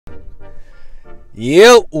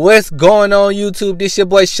Yo, what's going on YouTube? This your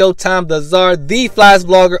boy Showtime the Czar, the flyest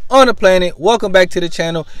vlogger on the planet. Welcome back to the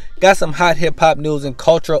channel. Got some hot hip-hop news and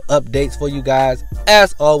cultural updates for you guys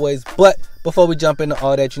as always. But before we jump into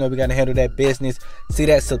all that, we gotta handle that business. See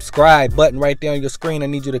that subscribe button right there on your screen? I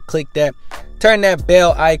need you to click that. Turn that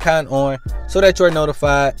bell icon on so that you're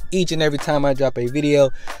notified each and every time I drop a video.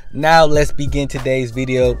 Now let's begin today's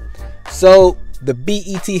video. So the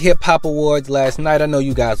BET Hip Hop Awards last night, I know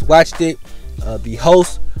you guys watched it. The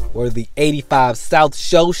hosts were the 85 South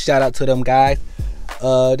Show. Shout out to them guys.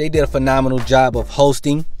 They did a phenomenal job of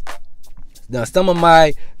hosting. Now, some of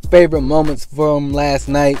my favorite moments from last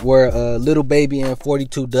night were Lil Baby and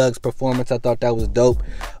 42 Dugg's performance. I thought that was dope.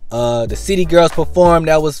 The City Girls performed.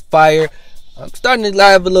 That was fire. I'm starting to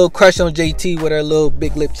have a little crush on JT with her little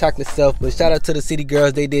big lip chocolate self. But shout out to the City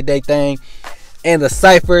Girls. They did their thing. And the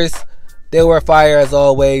Cyphers, they were fire as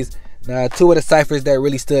always. Now, two of the ciphers that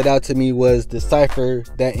really stood out to me was the cipher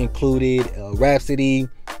that included Rhapsody,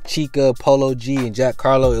 Chica, Polo G, and Jack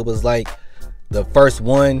Harlow. It was like the first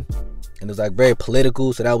one, and it was like very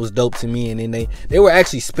political, so that was dope to me. And then they were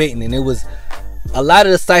actually spitting, and it was a lot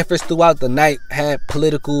of the ciphers throughout the night had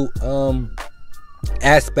political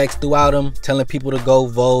aspects throughout them, telling people to go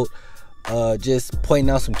vote, just pointing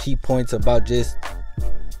out some key points about just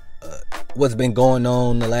what's been going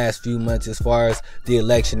on the last few months as far as the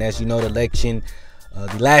election. As you know, the election,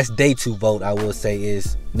 the last day to vote, I will say,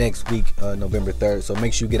 is next week, November 3rd. So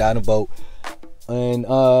make sure you get out and vote. And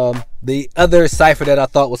the other cipher that I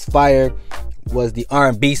thought was fire was the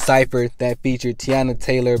R&B cipher that featured Teyana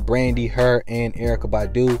Taylor, Brandy, Her, and Erykah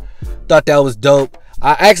Badu. Thought that was dope.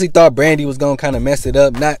 I actually thought Brandy was gonna kind of mess it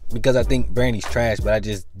up, not because I think Brandy's trash, but I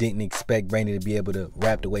just didn't expect Brandy to be able to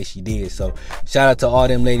rap the way she did. So shout out to all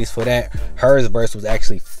them ladies for that. Her's verse was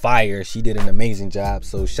actually fire. She did an amazing job,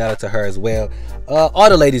 so shout out to her as well. All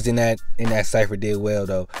the ladies in that cipher did well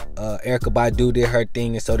though. Erykah Badu did her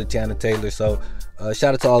thing, and so did Teyana Taylor. So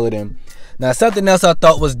shout out to all of them. Now, something else I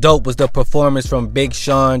thought was dope was the performance from Big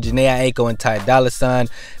Sean, Jhené Aiko, and Ty Dolla $ign.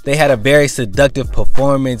 They had a very seductive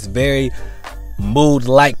performance, very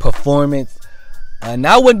mood-like performance.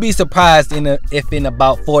 Now, I wouldn't be surprised if in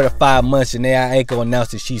about 4 to 5 months Jhené Aiko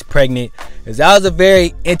announced that she's pregnant, because that was a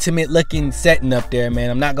very intimate looking setting up there, man.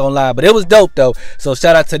 I'm not gonna lie, but it was dope though. So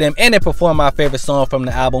shout out to them. And they performed my favorite song from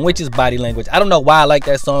the album, which is Body Language. I don't know why I like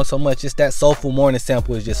that song so much. Just that soulful morning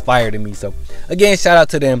sample is just fire to me. So again, shout out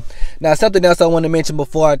to them. Now, something else I want to mention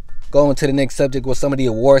before I go into the next subject was some of the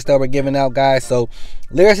awards that were given out, guys. So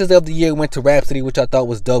Lyricist of the Year went to Rhapsody, which I thought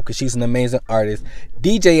was dope because she's an amazing artist.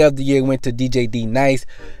 DJ of the Year went to DJ D Nice,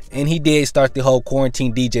 and he did start the whole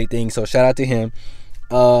quarantine DJ thing, so shout out to him.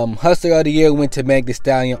 Hustler of the Year went to Meg Thee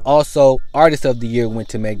Stallion. Also, Artist of the Year went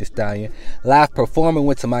to Meg Thee Stallion. Live Performer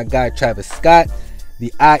went to my guy Travis Scott.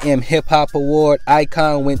 The I Am Hip Hop Award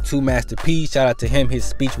Icon went to Master P. Shout out to him. His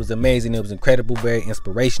speech was amazing. It was incredible, very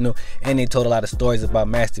inspirational, and they told a lot of stories about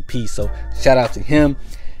Master P. So shout out to him.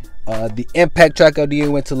 The Impact Track of the Year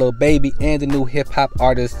went to Lil Baby, and the New Hip Hop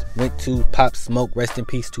Artist went to Pop Smoke. Rest in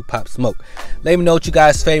peace to Pop Smoke. Let me know what you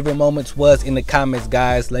guys' favorite moments was in the comments,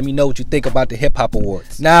 guys. Let me know what you think about the Hip Hop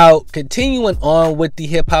Awards. Now, continuing on with the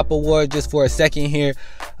Hip Hop Awards just for a second here,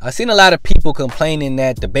 I've seen a lot of people complaining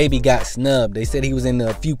that the Baby got snubbed. They said he was in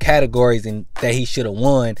a few categories and that he should have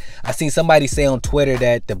won. I seen somebody say on Twitter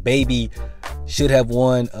that the Baby should have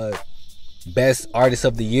won Best Artist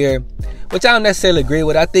of the Year, which I don't necessarily agree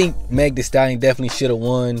with. I think Meg Thee Stallion definitely should have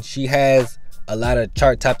won. She has a lot of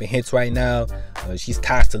chart-topping hits right now. She's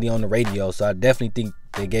constantly on the radio, so I definitely think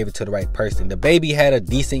they gave it to the right person. The Baby had a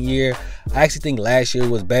decent year. I actually think last year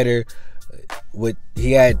was better.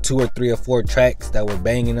 He had 2 or 3 or 4 tracks that were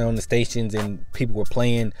banging on the stations, and people were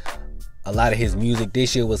playing a lot of his music.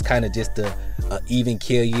 This year was kind of just a even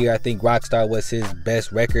kill year. I think Rockstar was his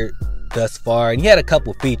best record thus far, and he had a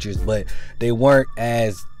couple features, but they weren't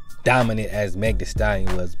as dominant as Meg Thee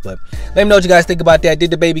Stallion was. But let me know what you guys think about that.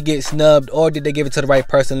 Did the Baby get snubbed, or did they give it to the right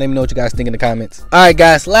person? Let me know what you guys think in the comments. Alright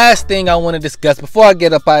guys, last thing I want to discuss before I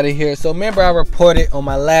get up out of here. So remember, I reported on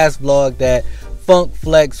my last vlog that Funk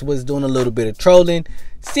Flex was doing a little bit of trolling.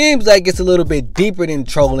 Seems like it's a little bit deeper than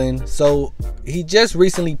trolling. So he just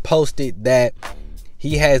recently posted that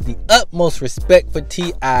he has the utmost respect for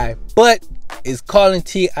T.I., but is calling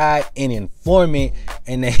T.I. an informant,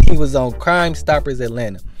 and that he was on Crime Stoppers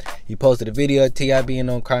Atlanta. He posted a video of T.I. being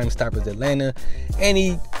on Crime Stoppers Atlanta, and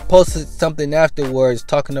he posted something afterwards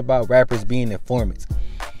talking about rappers being informants.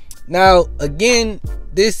 Now, again,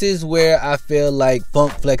 this is where I feel like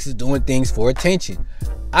Funk Flex is doing things for attention.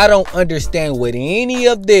 I don't understand what any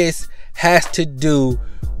of this has to do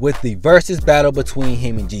with the versus battle between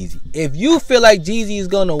him and Jeezy. If you feel like Jeezy is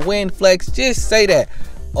gonna win, Flex, just say that.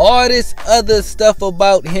 All this other stuff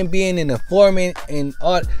about him being an informant and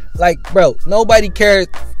all, like, bro, nobody cares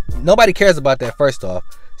about that. First off,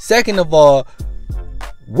 second of all,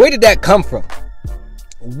 where did that come from?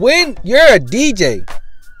 When you're a DJ,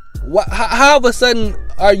 how of a sudden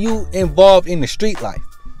are you involved in the street life?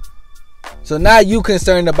 So now you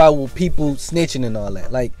concerned about people snitching and all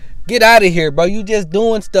that. Like, get out of here, bro. You just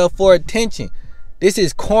doing stuff for attention. This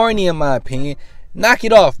is corny in my opinion. Knock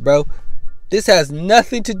it off, bro. This has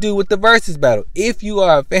nothing to do with the versus battle. If you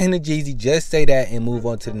are a fan of Jeezy, just say that and move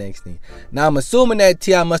on to the next thing. Now, I'm assuming that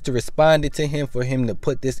T.I. must have responded to him for him to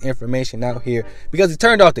put this information out here because he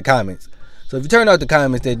turned off the comments. So if you turn off the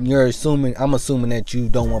comments, then I'm assuming that you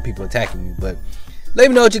don't want people attacking you. But let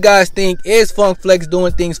me know what you guys think. Is Funk Flex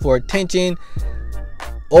doing things for attention,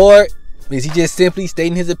 or is he just simply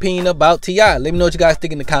stating his opinion about T.I.? Let me know what you guys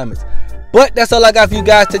think in the comments. But that's all I got for you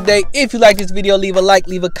guys today. If you like this video, leave a like,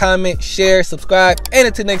 leave a comment, share, subscribe. And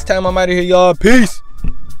until next time, I'm out of here, y'all. Peace.